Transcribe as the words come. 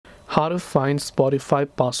How to find Spotify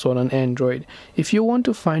password on Android. If you want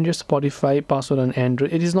to find your Spotify password on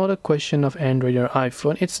Android, it is not a question of Android or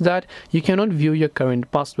iPhone. It's that you cannot view your current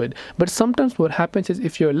password. But sometimes what happens is,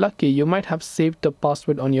 if you're lucky, you might have saved the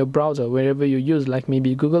password on your browser wherever you use, like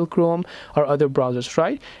maybe Google Chrome or other browsers,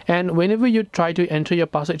 right? And whenever you try to enter your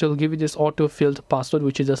password, it will give you this auto-filled password,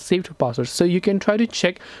 which is a saved password. So you can try to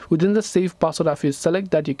check within the saved password. After you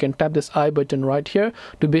select that, you can tap this I button right here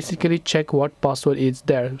to basically check what password is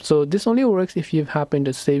there. So this only works if you've happened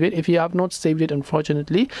to save it. If you have not saved it,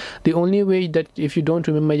 unfortunately, the only way that if you don't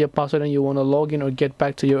remember your password and you want to log in or get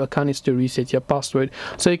back to your account is to reset your password.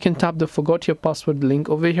 So you can tap the forgot your password link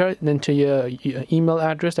over here, then to your email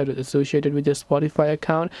address that is associated with your Spotify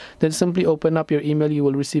account. Then simply open up your email. You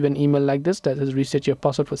will receive an email like this that says reset your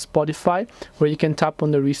password for Spotify, where you can tap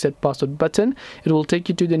on the reset password button. It will take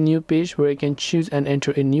you to the new page where you can choose and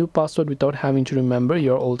enter a new password without having to remember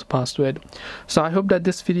your old password. So I hope that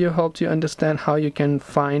this video helped you understand how you can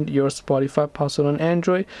find your Spotify password on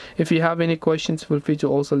Android. If you have any questions, feel free to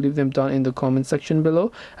also leave them down in the comment section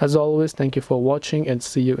below. As always, thank you for watching and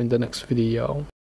see you in the next video.